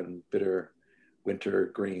endive and bitter winter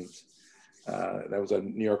greens. That was a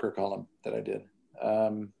New Yorker column that I did.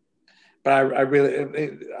 But I really,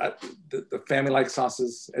 the family likes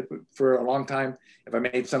sauces. For a long time, if I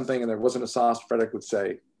made something and there wasn't a sauce, Frederick would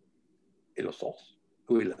say, "Et la sauce?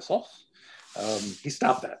 Où est la sauce?" He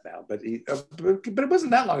stopped that now, but it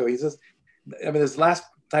wasn't that long ago. He says, I mean, this last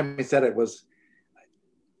time he said it was,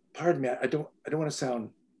 "Pardon me, I don't want to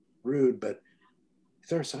sound rude, but is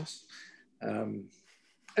there a sauce?"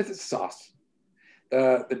 It's a sauce.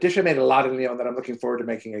 The dish I made a lot in Lyon that I'm looking forward to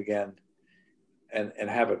making again, and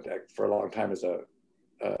have it for a long time is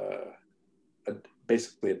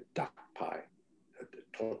basically a duck pie, a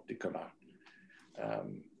torte de canard.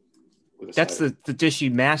 That's the dish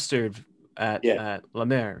you mastered at La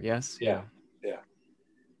Mer, yes? Yeah.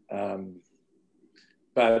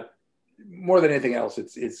 But more than anything else,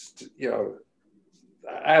 it's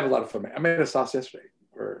I have a lot of fun. I made a sauce yesterday.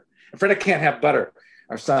 And Fred can't have butter.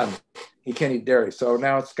 Our son, he can't eat dairy, so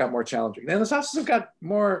now it's got more challenging. And the sauces have got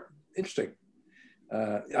more interesting.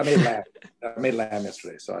 I made lamb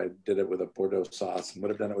yesterday, so I did it with a Bordeaux sauce and would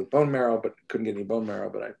have done it with bone marrow, but couldn't get any bone marrow.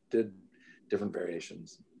 But I did different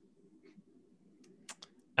variations.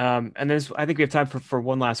 And I think we have time for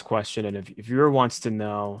one last question. And if viewer wants to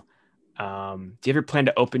know, do you ever plan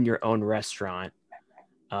to open your own restaurant?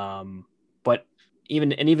 But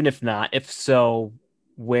even if not, if so,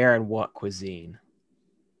 where and what cuisine?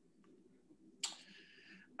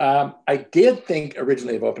 I did think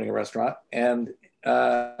originally of opening a restaurant, and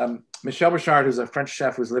Michel Richard, who's a French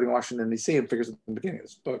chef who's living in Washington, D.C. and figures at the beginning of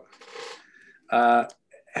this book,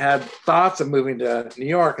 had thoughts of moving to New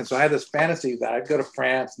York. And so I had this fantasy that I'd go to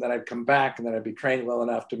France and then I'd come back and then I'd be trained well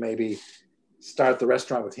enough to maybe start the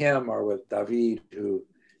restaurant with him or with David, who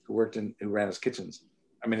ran his kitchens.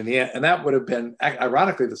 I mean, in the end, and that would have been,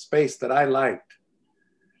 ironically, the space that I liked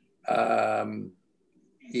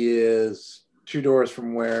is 2 doors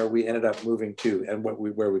from where we ended up moving to, and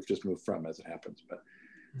where we've just moved from, as it happens. But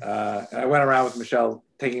I went around with Michel,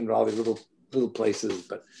 taking him to all these little places.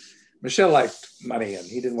 But Michel liked money, and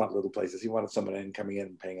he didn't want little places. He wanted someone coming in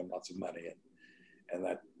and paying him lots of money, and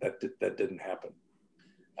that didn't happen.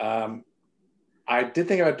 I did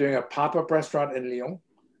think about doing a pop-up restaurant in Lyon,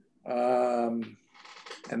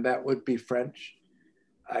 and that would be French.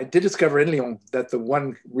 I did discover in Lyon that the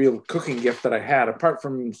one real cooking gift that I had, apart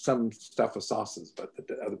from some stuff with sauces, but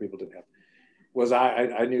that other people didn't have, was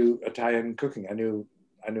I knew Italian cooking. I knew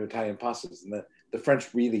Italian pastas, and the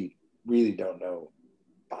French really, really don't know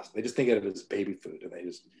pasta. They just think of it as baby food, and they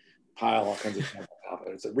just pile all kinds of stuff on top of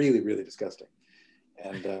it. It's really, really disgusting.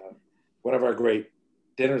 And one of our great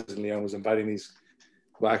dinners in Lyon was inviting these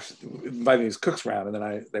cooks around, and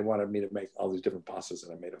then they wanted me to make all these different pastas,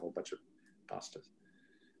 and I made a whole bunch of pastas.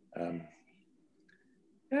 I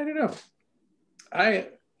don't know. I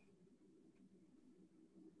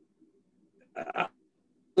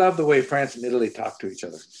love the way France and Italy talk to each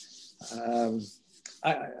other.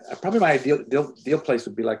 Probably my ideal place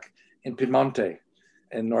would be like in Piemonte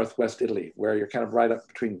in northwest Italy, where you're kind of right up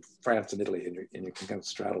between France and Italy, and you can kind of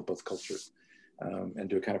straddle both cultures, and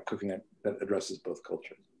do a kind of cooking that addresses both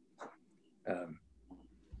cultures.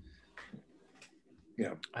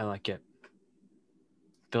 I like it.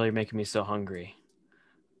 Bill, you're making me so hungry.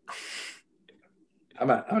 I'm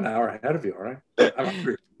an hour ahead of you, all right? I'm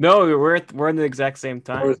hungry. No, we're in the exact same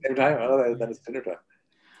time. We're at the same time? Oh, that is dinner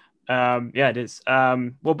time. Yeah, it is.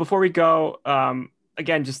 Well, before we go,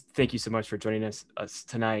 again, just thank you so much for joining us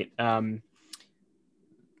tonight.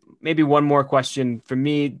 Maybe one more question for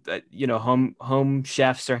me. Home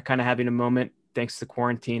chefs are kind of having a moment thanks to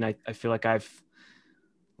quarantine. I feel like I've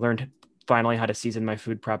learned finally how to season my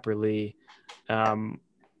food properly.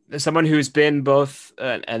 As someone who's been both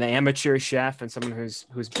an amateur chef and someone who's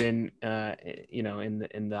been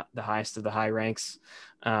in the highest of the high ranks,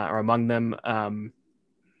 or among them,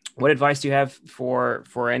 what advice do you have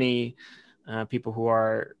for any people who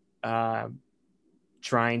are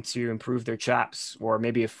trying to improve their chops, or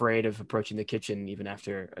maybe afraid of approaching the kitchen even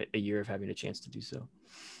after a year of having a chance to do so?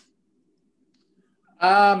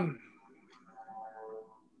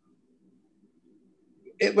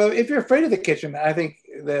 Well, if you're afraid of the kitchen, I think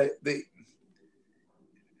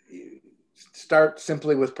start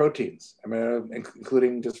simply with proteins. I mean,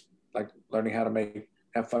 including just like learning how to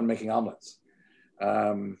have fun making omelets.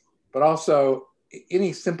 But also,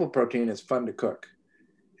 any simple protein is fun to cook,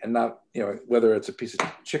 and not, whether it's a piece of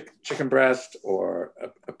chicken breast or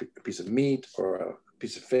a piece of meat or a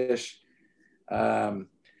piece of fish. And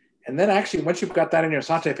then actually, once you've got that in your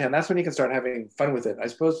saute pan, that's when you can start having fun with it. I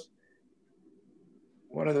suppose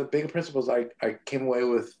one of the big principles I came away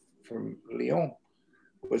with from Lyon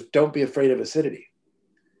was don't be afraid of acidity.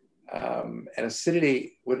 And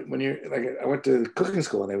acidity, when you're like, I went to cooking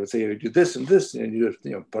school and they would say, you do this and this, and you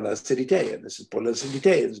do, pour l'acidité, and this is pour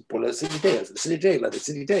l'acidité, this is pour l'acidité, l'acidité,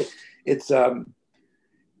 l'acidité. It's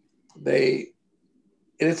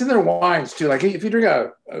it's in their wines too. Like if you drink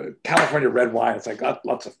a California red wine, it's like got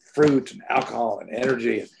lots of fruit and alcohol and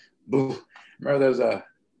energy. And boo. Remember there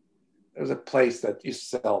was a place that used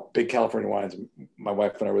to sell big California wines. My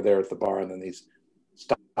wife and I were there at the bar, and then these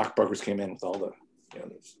stockbrokers came in with all the,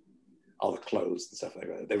 all the clothes and stuff like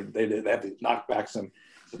that. They have to knock back some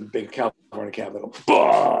big California cab. They go,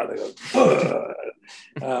 bah! They go,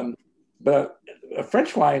 bah! But a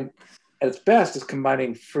French wine, at its best, is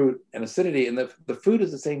combining fruit and acidity, and the food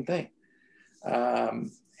is the same thing.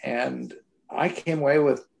 And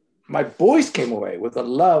my boys came away with a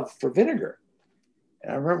love for vinegar.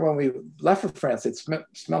 And I remember when we left for France, they'd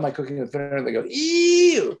smell my cooking with vinegar, and they go,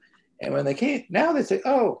 ew! And when they came, now they say,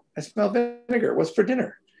 oh, I smell vinegar. What's for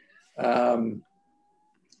dinner? And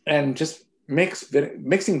just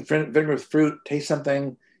mixing vinegar with fruit, taste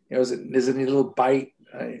something, does it need a little bite?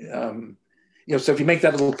 So if you make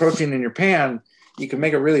that little protein in your pan, you can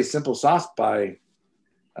make a really simple sauce by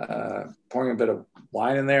pouring a bit of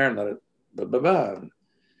wine in there and let it blah, blah, blah.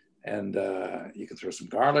 And you can throw some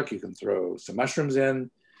garlic, you can throw some mushrooms in,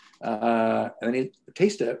 and then you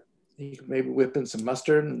taste it. You can maybe whip in some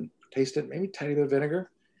mustard and taste it, maybe a tiny bit of vinegar.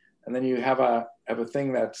 And then you have a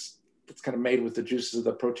thing that's kind of made with the juices of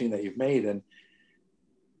the protein that you've made. And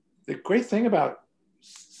the great thing about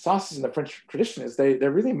sauces in the French tradition is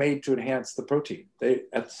they're really made to enhance the protein. They're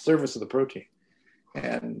at the service of the protein.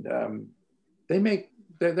 And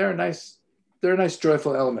they're a nice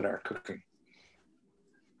joyful element in our cooking.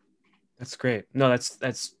 That's great. No,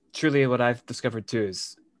 that's truly what I've discovered too,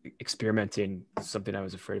 is experimenting, something I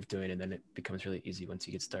was afraid of doing, and then it becomes really easy once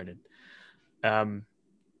you get started.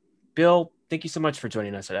 Bill, thank you so much for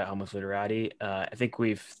joining us at Home with Literati. I think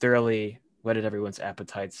we've thoroughly whetted everyone's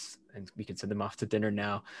appetites, and we can send them off to dinner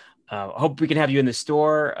now. I hope we can have you in the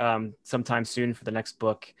store sometime soon for the next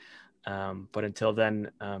book. But until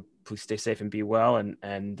then, please stay safe and be well.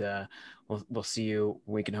 And we'll see you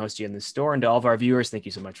when we can host you in the store. And to all of our viewers, thank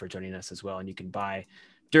you so much for joining us as well. And you can buy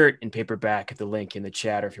Dirt in paperback at the link in the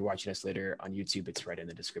chat, or if you're watching us later on YouTube, it's right in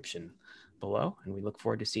the description below. And we look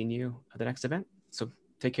forward to seeing you at the next event. So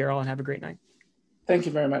take care all and have a great night. Thank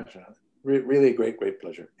you very much. Really a great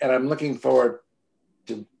pleasure. And I'm looking forward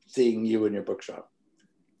to seeing you in your bookshop.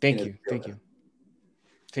 Thank you.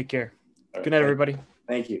 Take care. All Good night, everybody.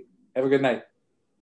 Thank you. Have a good night.